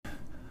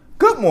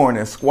Good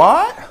morning,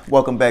 squad.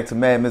 Welcome back to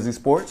MadMizzy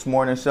Sports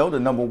Morning Show,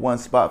 the number one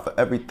spot for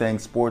everything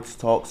sports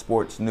talk,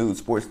 sports news,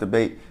 sports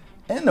debate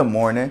in the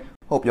morning.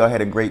 Hope y'all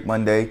had a great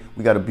Monday.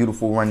 We got a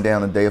beautiful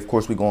rundown today. Of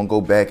course, we're going to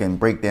go back and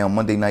break down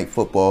Monday Night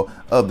Football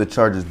of the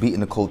Chargers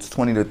beating the Colts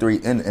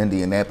 20-3 in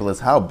Indianapolis.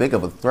 How big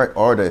of a threat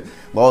are the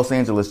Los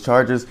Angeles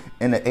Chargers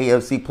in the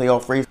AFC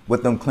playoff race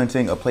with them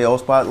clinching a playoff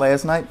spot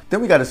last night?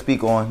 Then we got to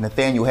speak on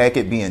Nathaniel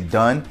Hackett being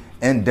done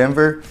in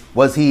Denver.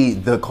 Was he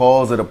the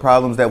cause of the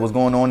problems that was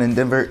going on in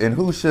Denver? And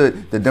who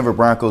should the Denver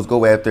Broncos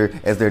go after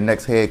as their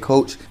next head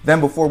coach?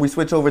 Then before we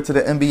switch over to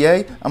the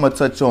NBA, I'm going to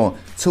touch on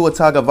Tua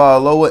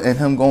Tagovailoa and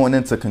him going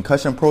into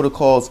concussion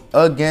protocols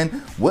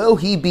again. Will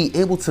he be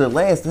able to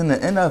last in the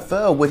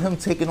NFL with him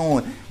taking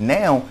on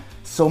now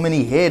so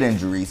many head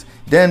injuries?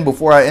 Then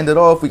before I end it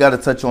off, we got to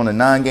touch on the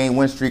 9-game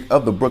win streak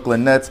of the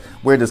Brooklyn Nets.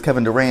 Where does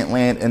Kevin Durant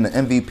land in the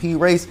MVP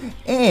race?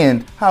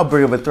 And how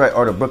big of a threat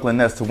are the Brooklyn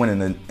Nets to winning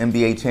the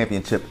NBA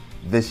championship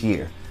this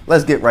year?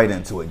 Let's get right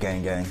into it,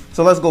 gang.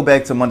 So let's go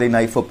back to Monday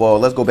Night Football.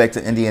 Let's go back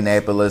to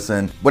Indianapolis.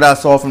 And what I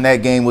saw from that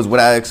game was what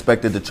I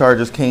expected. The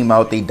Chargers came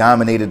out. They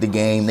dominated the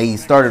game. They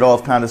started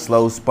off kind of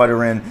slow,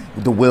 sputtering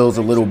the wheels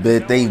a little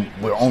bit. They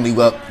were only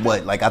up,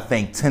 I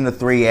think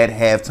 10-3 at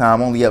halftime.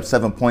 Only up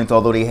 7 points,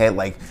 although they had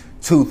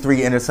 2-3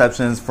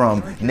 interceptions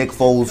from Nick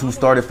Foles, who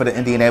started for the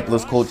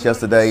Indianapolis Colts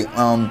yesterday.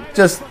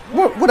 Just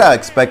what I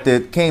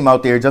expected. Came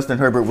out there. Justin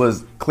Herbert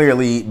was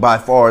clearly by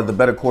far the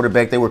better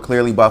quarterback. They were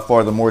clearly by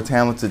far the more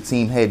talented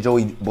team. Had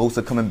Joey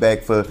Bosa coming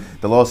back for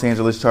the Los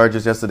Angeles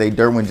Chargers yesterday.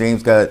 Derwin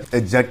James got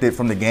ejected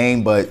from the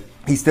game, but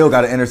he still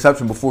got an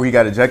interception before he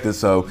got ejected,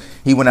 so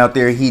he went out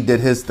there, he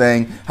did his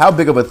thing. How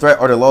big of a threat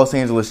are the Los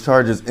Angeles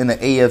Chargers in the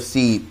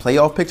AFC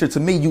playoff picture? To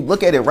me, you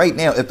look at it right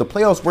now, if the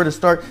playoffs were to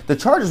start, the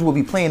Chargers will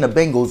be playing the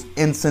Bengals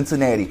in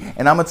Cincinnati.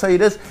 And I'm going to tell you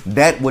this,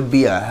 that would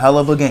be a hell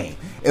of a game.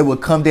 It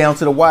would come down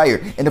to the wire.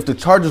 And if the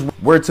Chargers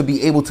were to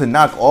be able to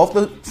knock off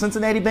the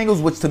Cincinnati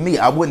Bengals, which to me,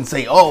 I wouldn't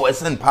say, oh,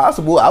 it's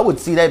impossible. I would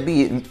see that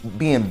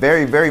being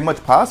very, very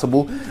much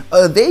possible.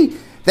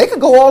 They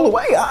could go all the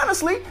way,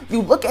 honestly.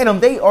 You look at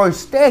them, they are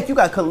stacked. You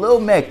got Khalil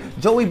Mack,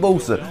 Joey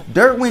Bosa,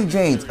 Derwin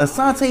James,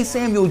 Asante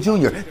Samuel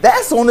Jr.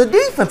 That's on the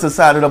defensive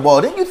side of the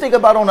ball. Then you think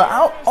about on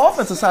the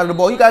offensive side of the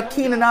ball, you got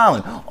Keenan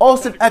Allen,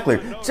 Austin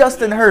Eckler,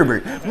 Justin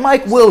Herbert,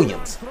 Mike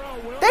Williams.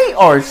 They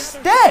are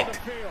stacked.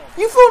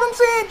 You feel what I'm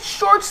saying?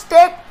 Short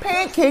stack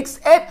pancakes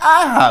at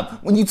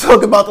IHOP when you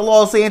talk about the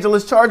Los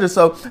Angeles Chargers.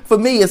 So for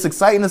me, it's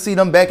exciting to see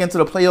them back into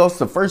the playoffs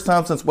the first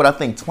time since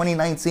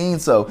 2019.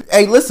 So,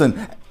 hey,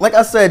 listen, like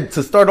I said,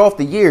 to start off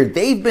the year,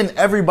 they've been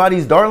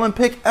everybody's darling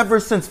pick ever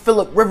since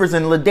Phillip Rivers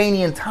and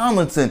LaDainian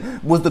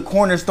Tomlinson was the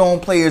cornerstone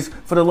players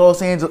for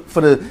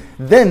the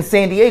then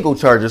San Diego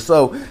Chargers.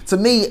 So to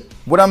me,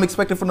 what I'm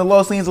expecting from the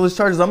Los Angeles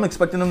Chargers, I'm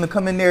expecting them to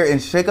come in there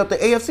and shake up the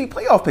AFC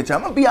playoff picture.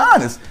 I'm gonna be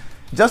honest.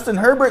 Justin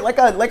Herbert, like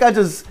I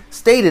just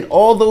stated,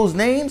 all those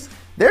names,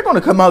 they're going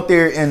to come out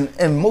there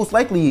and most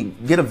likely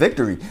get a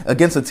victory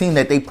against a team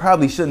that they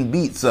probably shouldn't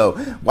beat.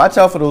 So watch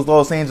out for those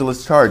Los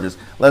Angeles Chargers.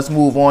 Let's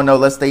move on, though.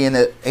 Let's stay in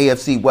the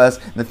AFC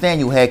West.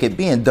 Nathaniel Hackett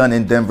being done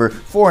in Denver,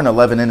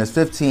 4-11 in his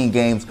 15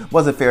 games.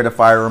 Was it fair to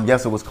fire him?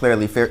 Yes, it was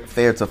clearly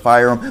fair to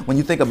fire him. When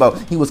you think about,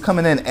 he was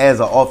coming in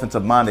as an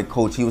offensive-minded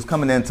coach. He was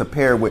coming in to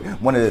pair with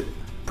one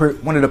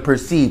of the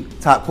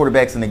perceived top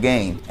quarterbacks in the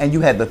game, and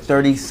you had the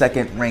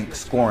 32nd ranked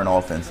scoring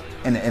offense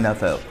in the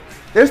NFL.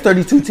 There's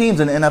 32 teams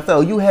in the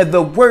NFL. You had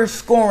the worst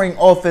scoring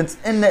offense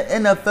in the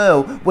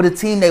NFL with a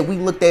team that we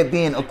looked at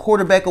being a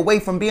quarterback away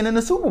from being in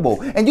the Super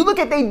Bowl. And you look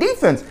at their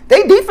defense.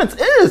 Their defense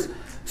is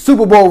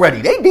Super Bowl ready.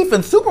 They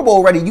defense Super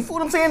Bowl ready. You feel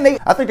what I'm saying?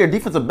 I think their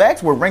defensive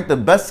backs were ranked the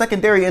best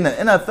secondary in the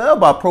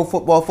NFL by Pro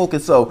Football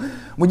Focus. So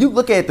when you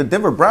look at the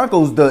Denver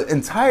Broncos, the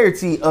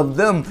entirety of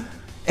them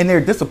and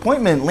their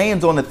disappointment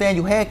lands on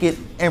Nathaniel Hackett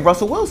and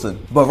Russell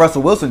Wilson. But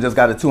Russell Wilson just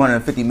got a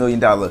 $250 million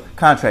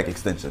contract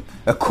extension,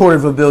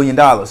 $250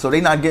 million. So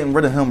they're not getting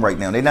rid of him right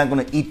now. They're not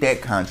going to eat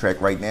that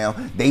contract right now.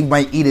 They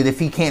might eat it if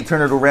he can't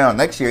turn it around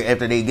next year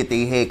after they get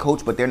their head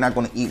coach, but they're not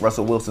going to eat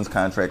Russell Wilson's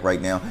contract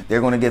right now.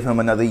 They're going to give him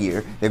another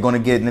year. They're going to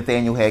get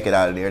Nathaniel Hackett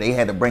out of there. They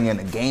had to bring in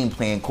a game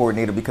plan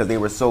coordinator because they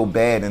were so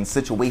bad in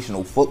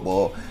situational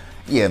football.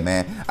 Yeah,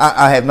 man.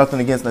 I have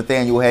nothing against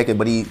Nathaniel Hackett,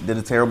 but he did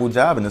a terrible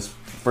job in this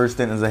first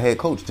stint as a head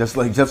coach, just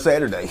like Jeff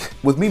Saturday.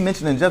 With me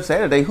mentioning Jeff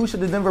Saturday, who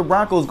should the Denver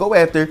Broncos go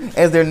after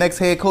as their next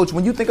head coach?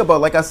 When you think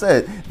about, like I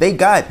said, they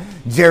got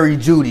Jerry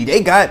Jeudy,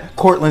 they got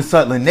Cortland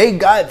Sutton, they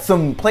got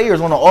some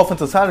players on the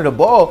offensive side of the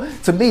ball.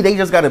 To me, they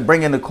just got to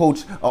bring in a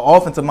coach, an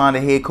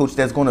offensive-minded head coach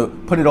that's going to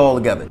put it all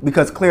together,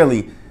 because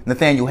clearly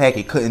Nathaniel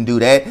Hackett couldn't do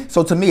that.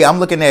 So to me, I'm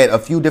looking at a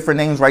few different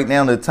names right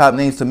now. The top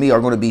names to me are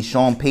going to be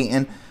Sean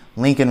Payton,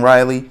 Lincoln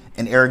Riley,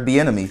 and Eric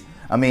Bieniemy.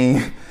 I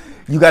mean,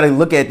 you got to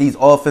look at these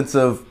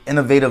offensive,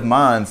 innovative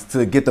minds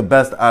to get the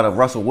best out of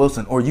Russell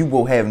Wilson, or you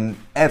will have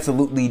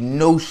absolutely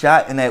no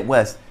shot in that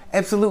West.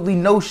 Absolutely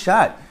no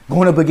shot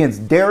going up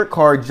against Derek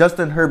Carr,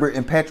 Justin Herbert,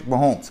 and Patrick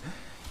Mahomes.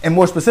 And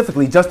more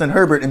specifically, Justin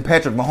Herbert and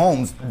Patrick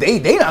Mahomes, they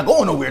not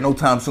going nowhere no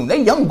time soon.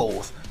 They young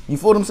bulls. You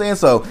feel what I'm saying?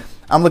 So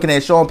I'm looking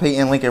at Sean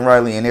Payton, Lincoln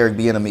Riley, and Eric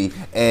Bieniemy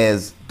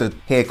as the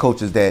head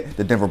coaches that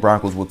the Denver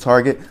Broncos will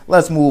target.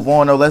 Let's move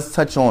on, though. Let's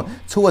touch on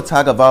Tua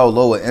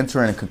Tagovailoa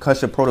entering a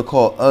concussion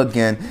protocol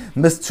again.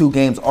 Missed 2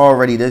 games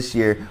already this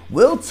year.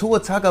 Will Tua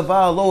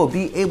Tagovailoa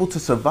be able to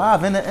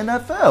survive in the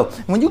NFL?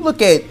 When you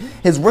look at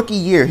his rookie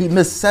year, he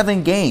missed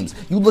 7 games.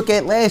 You look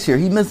at last year,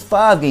 he missed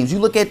 5 games. You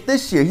look at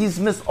this year, he's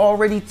missed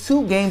already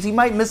 2 games. He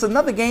might miss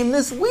another game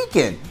this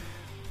weekend.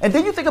 And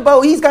then you think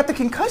about he's got the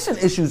concussion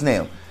issues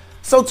now.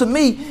 So to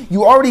me,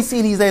 you already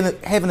seen he's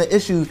having an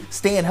issue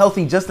staying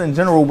healthy just in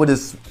general with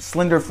his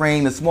slender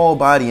frame, his small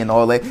body and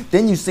all that.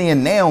 Then you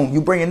seeing now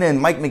you bringing in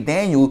Mike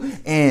McDaniel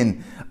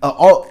and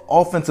an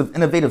offensive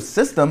innovative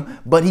system,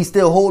 but he's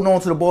still holding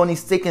on to the ball and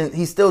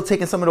he's still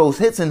taking some of those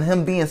hits, and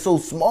him being so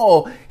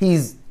small,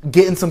 he's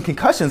getting some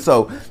concussions.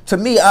 So to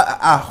me,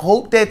 I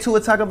hope that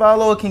Tua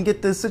Tagovailoa can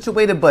get this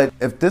situated, but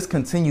if this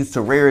continues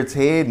to rear its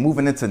head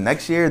moving into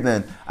next year,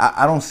 then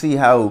I don't see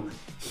how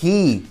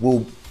he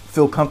will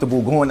feel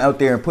comfortable going out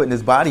there and putting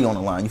his body on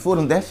the line. You feel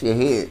them? That's your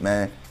head,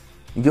 man.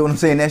 You get what I'm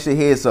saying? That's your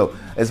head. So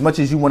as much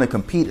as you want to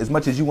compete, as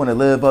much as you want to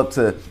live up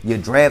to your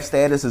draft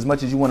status, as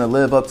much as you want to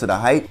live up to the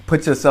hype,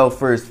 put yourself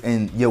first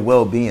and your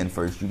well-being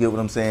first. You get what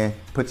I'm saying?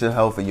 Put your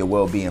health and your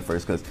well-being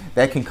first, because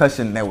that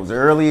concussion that was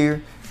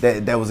earlier,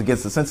 that was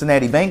against the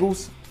Cincinnati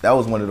Bengals, that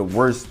was one of the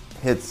worst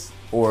hits,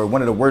 or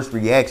one of the worst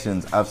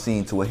reactions I've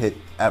seen to a hit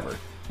ever.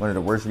 One of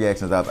the worst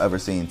reactions I've ever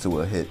seen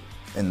to a hit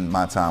in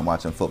my time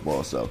watching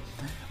football. So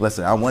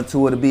listen, I want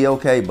Tua to be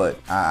okay, but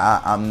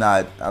I'm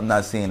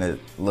not seeing it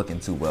looking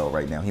too well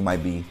right now. He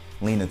might be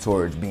leaning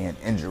towards being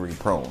injury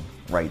prone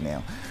right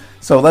now.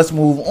 So let's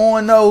move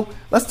on, though.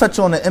 Let's touch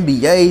on the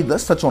NBA.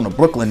 Let's touch on the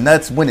Brooklyn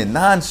Nets winning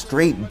 9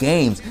 straight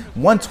games.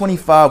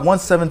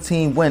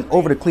 125-117 win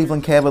over the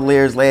Cleveland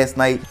Cavaliers last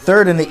night.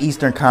 3rd in the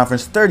Eastern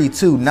Conference.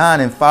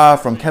 32-9-5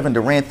 from Kevin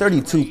Durant.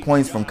 32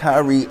 points from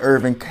Kyrie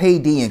Irving.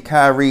 KD and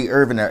Kyrie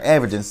Irving are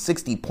averaging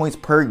 60 points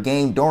per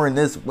game during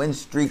this win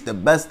streak. The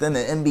best in the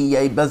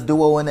NBA. Best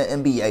duo in the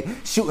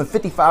NBA. Shooting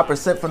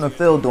 55% from the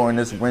field during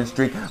this win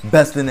streak.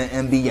 Best in the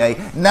NBA.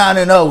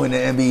 9-0 in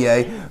the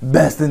NBA.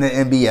 Best in the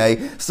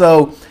NBA. So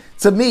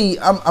to me,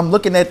 I'm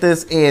looking at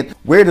this, and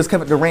where does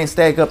Kevin Durant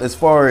stack up as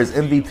far as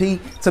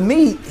MVP? To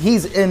me,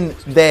 he's in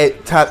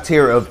that top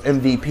tier of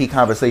MVP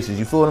conversations.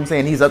 You feel what I'm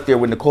saying? He's up there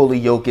with Nikola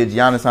Jokic,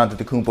 Giannis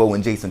Antetokounmpo,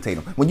 and Jason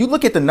Tatum. When you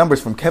look at the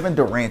numbers from Kevin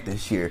Durant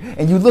this year,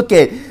 and you look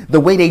at the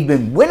way they've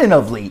been winning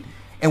of late,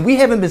 and we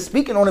haven't been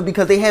speaking on it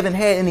because they haven't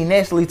had any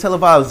nationally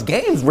televised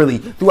games really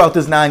throughout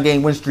this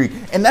 9-game win streak.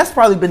 And that's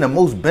probably been the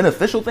most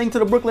beneficial thing to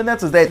the Brooklyn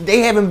Nets, is that they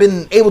haven't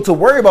been able to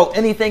worry about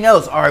anything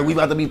else. All right, we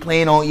about to be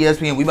playing on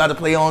ESPN. We about to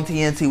play on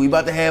TNT. We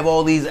about to have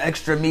all these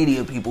extra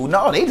media people.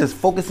 No, they just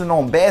focusing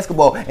on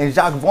basketball. And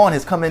Jacques Vaughn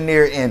has come in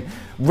there and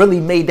really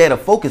made that a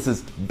focus,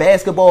 is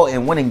basketball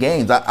and winning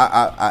games.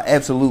 I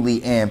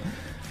absolutely am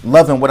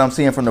loving what I'm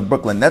seeing from the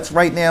Brooklyn Nets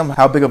right now.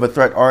 How big of a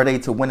threat are they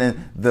to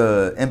winning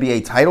the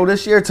NBA title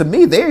this year? To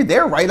me,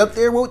 they're right up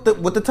there with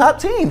the top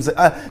teams.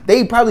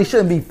 They probably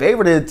shouldn't be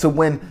favored to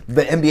win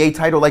the NBA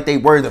title like they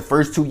were the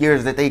first 2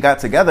 years that they got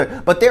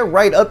together, but they're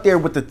right up there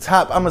with the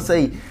top, I'm gonna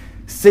say,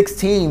 6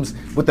 teams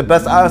with the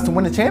best odds to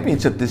win the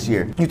championship this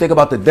year. You think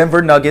about the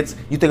Denver Nuggets,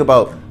 you think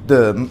about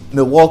the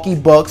Milwaukee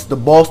Bucks, the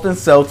Boston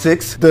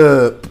Celtics,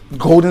 the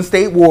Golden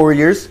State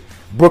Warriors,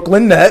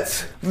 Brooklyn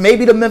Nets.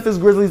 Maybe the Memphis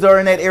Grizzlies are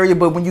in that area,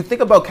 but when you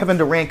think about Kevin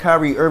Durant,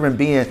 Kyrie Irving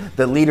being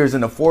the leaders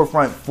in the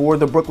forefront for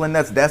the Brooklyn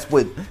Nets, that's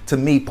what, to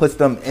me, puts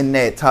them in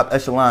that top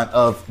echelon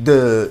of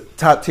the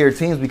top tier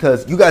teams,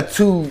 because you got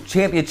 2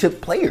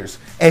 championship players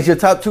as your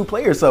top 2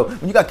 players. So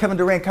when you got Kevin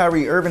Durant,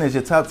 Kyrie Irving as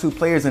your top 2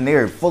 players, and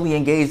they're fully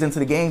engaged into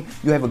the game,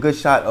 you have a good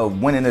shot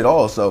of winning it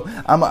all. So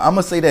I'm going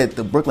to say that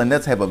the Brooklyn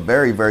Nets have a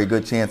very, very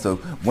good chance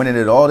of winning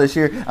it all this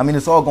year. I mean,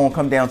 it's all going to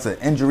come down to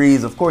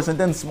injuries, of course, and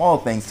then small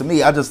things. To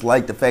me, I just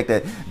like the fact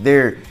that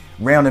they're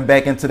rounding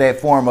back into that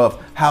form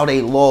of how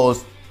they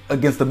lost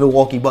against the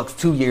Milwaukee Bucks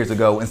 2 years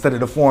ago, instead of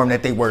the form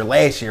that they were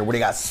last year where they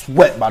got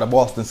swept by the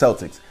Boston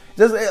Celtics.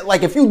 Just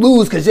like, if you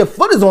lose because your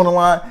foot is on the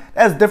line,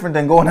 that's different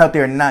than going out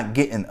there and not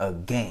getting a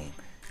game.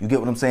 You get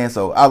what I'm saying?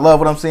 So I love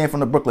what I'm seeing from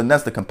the Brooklyn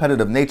Nets, the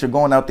competitive nature,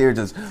 going out there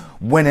just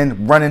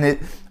winning, running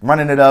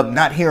it up,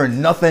 not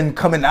hearing nothing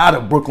coming out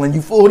of Brooklyn.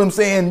 You feel what I'm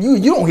saying? You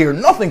don't hear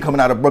nothing coming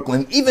out of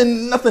Brooklyn,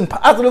 even nothing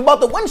positive about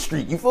the win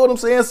streak. You feel what I'm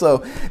saying?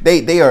 So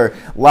they are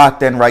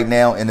locked in right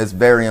now, and it's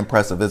very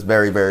impressive. It's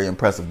very, very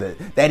impressive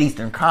that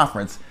Eastern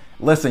Conference.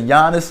 Listen,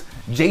 Giannis,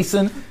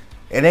 Jason,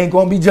 it ain't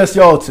going to be just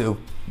y'all two.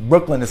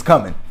 Brooklyn is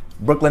coming.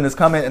 Brooklyn is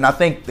coming, and I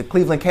think the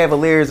Cleveland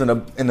Cavaliers and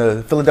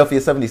the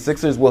Philadelphia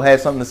 76ers will have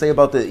something to say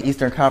about the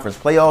Eastern Conference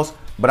playoffs,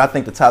 but I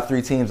think the top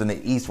 3 teams in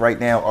the East right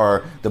now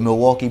are the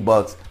Milwaukee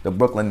Bucks, the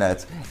Brooklyn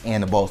Nets,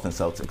 and the Boston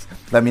Celtics.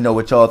 Let me know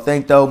what y'all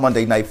think, though.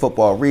 Monday Night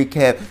Football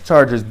recap.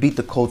 Chargers beat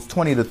the Colts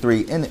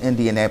 20-3 in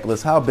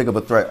Indianapolis. How big of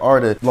a threat are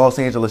the Los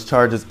Angeles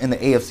Chargers in the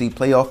AFC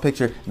playoff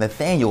picture?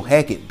 Nathaniel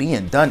Hackett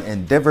being done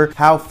in Denver.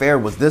 How fair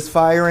was this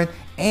firing?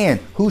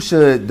 And who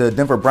should the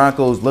Denver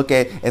Broncos look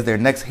at as their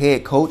next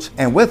head coach?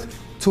 And with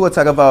Tua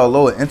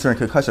Tagovailoa entering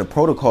concussion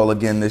protocol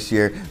again this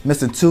year,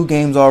 missing 2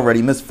 games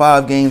already, missed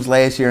 5 games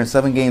last year and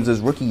 7 games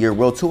his rookie year.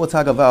 Will Tua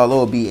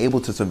Tagovailoa be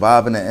able to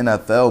survive in the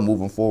NFL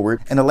moving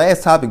forward? And the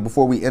last topic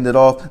before we end it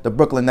off, the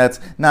Brooklyn Nets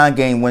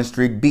 9-game win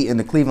streak, beating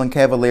the Cleveland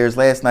Cavaliers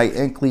last night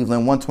in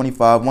Cleveland,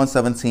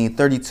 125-117,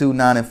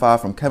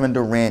 32-9-5 from Kevin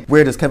Durant.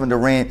 Where does Kevin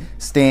Durant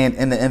stand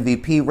in the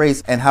MVP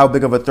race, and how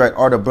big of a threat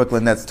are the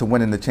Brooklyn Nets to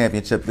winning the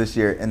championship this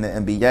year in the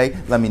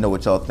NBA? Let me know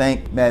what y'all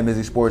think.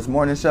 MadMizzy Sports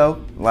Morning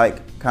Show.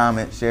 Like,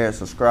 comment, share,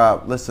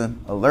 subscribe,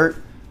 listen, alert.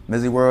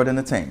 Mizzy World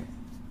Entertainment.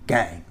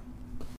 Gang.